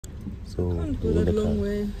So Can't go that long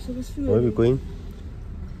way. So where are we going?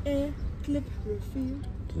 Clip Refuge.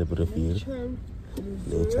 Clip Refuge.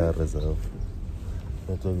 Nature Reserve.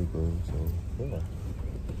 That's where we're going. So yeah,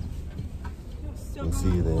 we'll see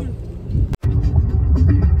you there.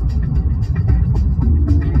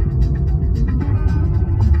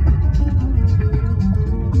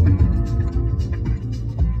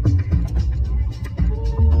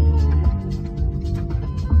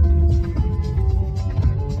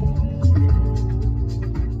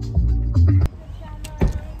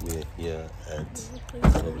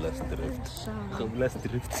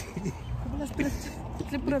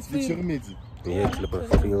 Yeah,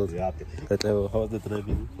 Clipperfield. How was the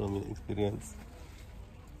driving from your experience?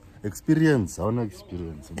 Experience, I want to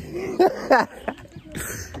experience.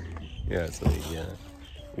 Yeah, so yeah.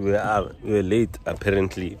 We were late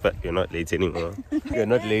apparently, but we're not late anymore. We're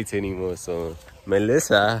not late anymore, so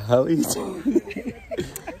Melissa, how is it?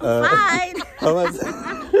 Fine. How was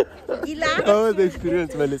the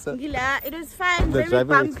experience, Melissa? It was fine. The very driving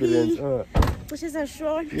bumpy. experience. Pushes are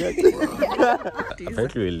short. Yeah.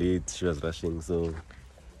 Apparently we're late. She was rushing, so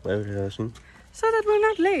why were we rushing? So that we're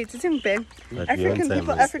not late. It's in bed. African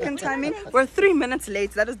people, African timing. We're 3 minutes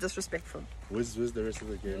late. That is disrespectful. Where's the rest of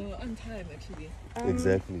the game? On time, actually.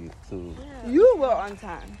 Exactly. So You were on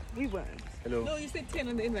time. We weren't. Hello. No, you said 10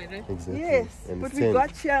 on the invite, right? exactly. Yes, And but it's we 10.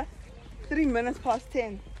 got here 3 minutes past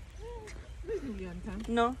 10. Reasonably on time.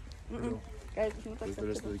 No. Hello. Guys, it's not Where's the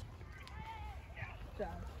rest of acceptable. the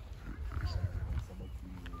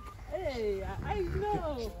Hey, I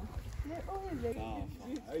know. They're always like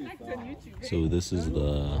on YouTube. So this is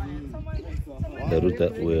the route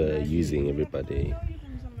that we're using every day.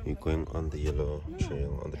 We're going on the yellow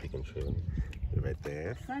trail, on the beacon trail. We're right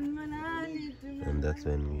there. And that's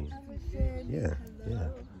when we, yeah.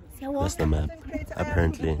 That's the map,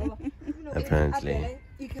 apparently.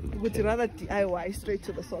 Would you rather DIY straight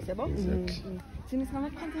to the source? Exactly.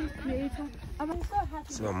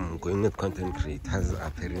 So I'm going with content creators,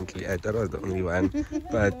 apparently. I thought I was the only one,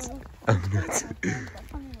 but I'm not.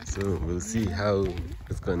 So we'll see how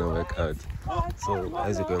it's gonna work out. So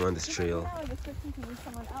as we're going on this trail,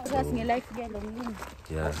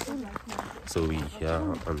 yeah. So we here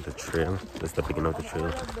on the trail. That's the beginning of the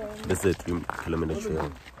trail. This is a 3-kilometer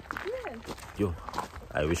trail. Yo,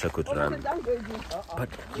 I wish I could run. But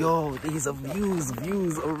yo, there's a views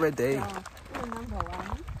already.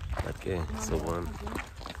 Okay, so one.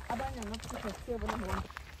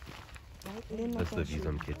 That's the views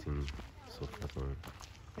I'm getting so far.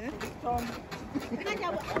 We're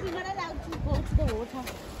not allowed to go to the water.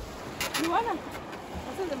 You wanna?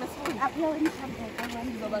 Up here when you come back.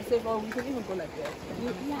 We can even go like that.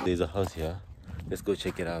 There's a house here. Let's go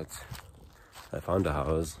check it out. I found a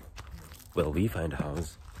house. Well, we find a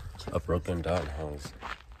house. A broken down house.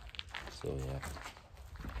 So yeah.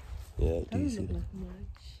 Yeah, do you see that?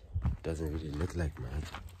 Doesn't really look like much.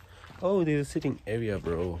 Oh, there's a sitting area,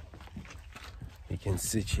 bro. You can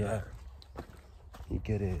sit here. You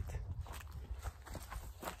get it.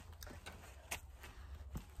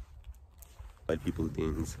 White people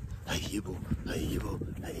things.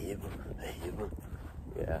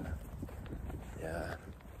 Yeah.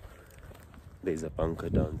 There's a bunker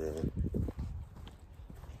down there.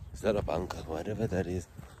 Is that a bunker? Whatever that is.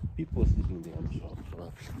 People sleeping there, I'm sure.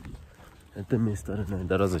 At the mist, I don't know.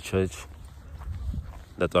 That was a church.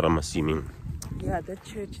 That's what I'm assuming. Yeah, that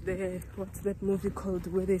church there. What's that movie called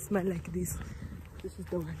where they smell like this? This is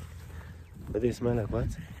the one. But they smell like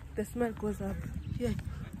what? The smell goes up. Yeah.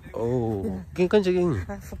 Oh, I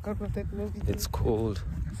forgot what that movie is. it's cold.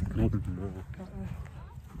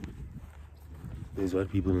 There's white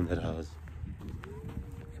people in that house.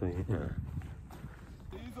 So yeah.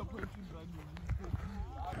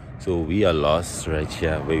 So we are lost right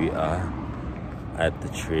here where we are at the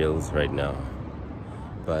trails right now.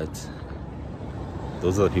 But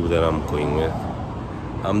those are the people that I'm going with.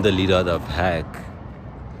 I'm the leader of the pack.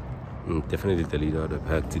 I'm definitely the leader of the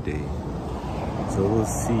pack today. So we'll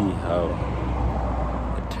see how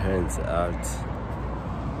it turns out.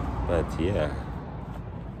 But yeah.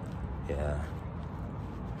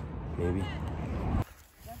 Maybe.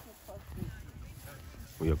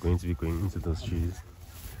 We are going to be going into those trees.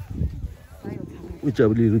 Which I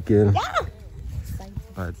really look at.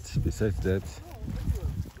 But besides that,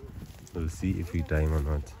 we'll see if we die or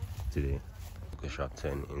not today. Took a sharp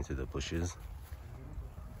turn into the bushes.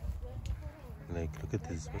 Like, look at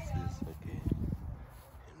this. What's this? Okay.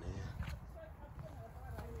 And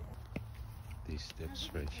these steps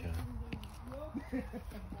right here.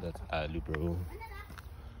 That's alu, bro.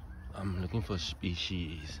 I'm looking for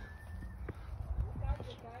species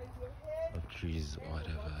of trees or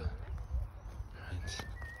whatever. right.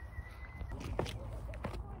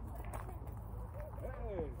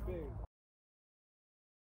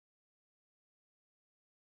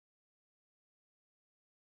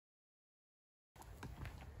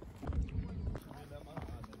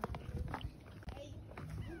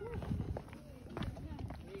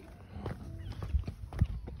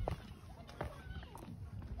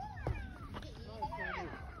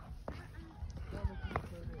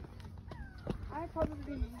 I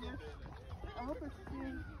probably I hope it's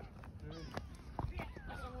clean.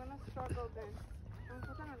 I'm gonna struggle then. I'm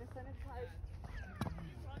putting on a sanitizer.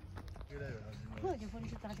 Oh, your phone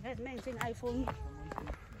is that guys, man, saying iPhone.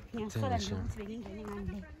 Yeah, so that's what's being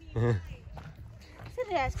going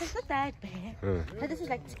serious, because the tag bear. This is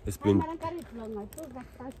like It's been long. I thought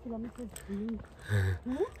like 5 kilometers.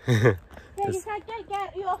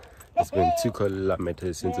 It's been 2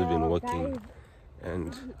 kilometers since we've been walking,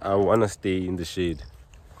 and I want to stay in the shade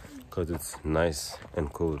because it's nice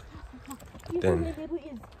and cold. But then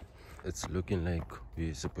it's looking like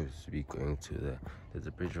we're supposed to be going to there's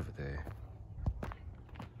a bridge over there.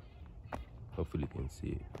 Hopefully you can see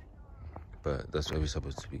it, but that's where we're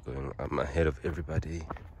supposed to be going. I'm ahead of everybody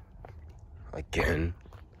again.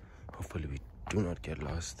 Hopefully we do not get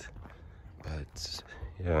lost, but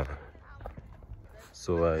yeah.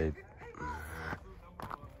 So I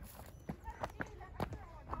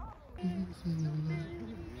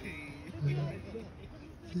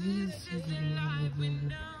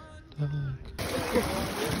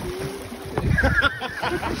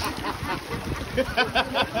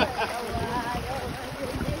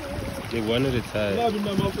they one at a time.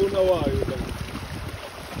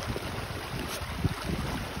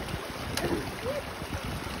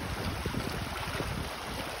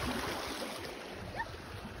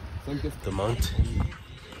 The mountain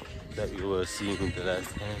that we were seeing the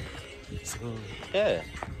last time. So yeah.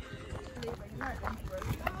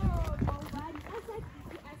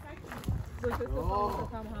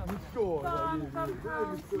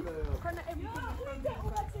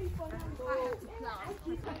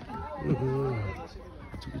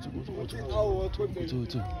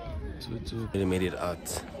 We made it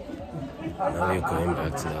out. Now we're going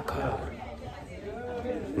back to the car.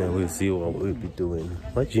 Now we'll see what we'll be doing.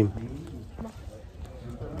 What, Jim?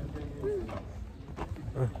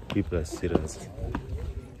 Oh, people are serious.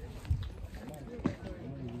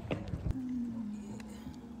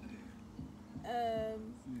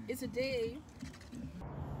 It's a day.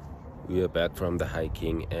 We are back from the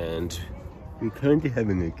hiking and we're currently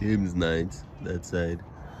having a games night that side.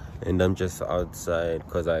 And I'm just outside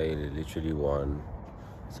because I literally won.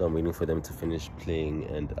 So I'm waiting for them to finish playing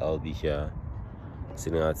and I'll be here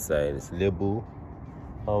sitting outside. It's Lebu.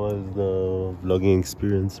 How was the vlogging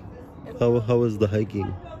experience? How was the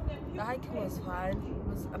hiking? The hiking was fun. It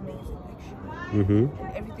was amazing actually.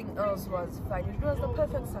 Everything else was fine. It was the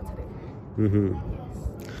perfect Saturday.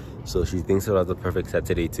 So she thinks it was a perfect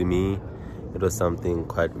Saturday. To me, it was something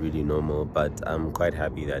quite really normal, but I'm quite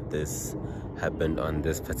happy that this happened on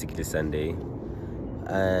this particular Sunday.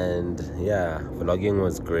 And yeah, vlogging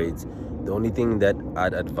was great. The only thing that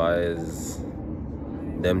I'd advise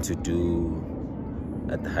them to do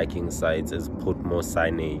at the hiking sites is put more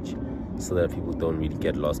signage so that people don't really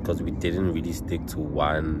get lost, because we didn't really stick to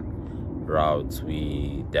one route.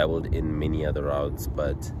 We dabbled in many other routes,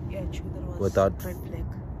 but Yeah, true. That was without red flag.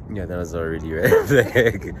 yeah, that was already red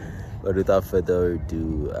flag. But without further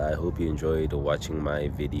ado, I hope you enjoyed watching my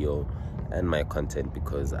video and my content,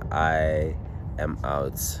 because I am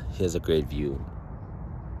out. Here's a great view.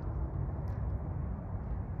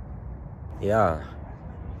 Yeah,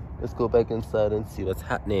 let's go back inside and see what's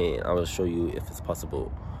happening. I will show you if it's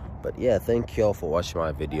possible. But yeah, thank you all for watching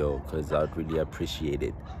my video, because I'd really appreciate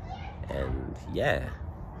it. And yeah,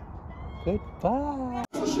 goodbye.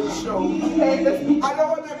 Hey, listen, I don't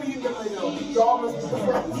want to be in the video. Y'all must be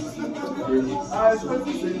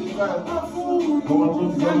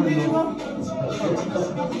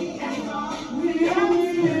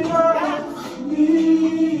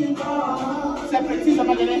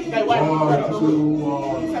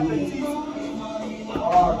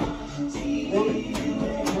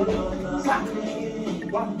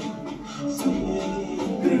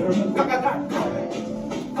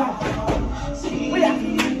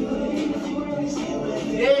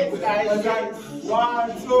yes, guys.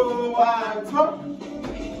 1, 2, 1, 2.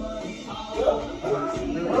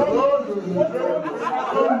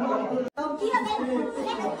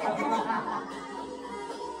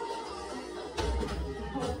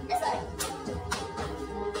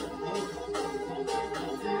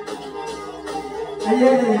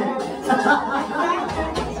 Yeah.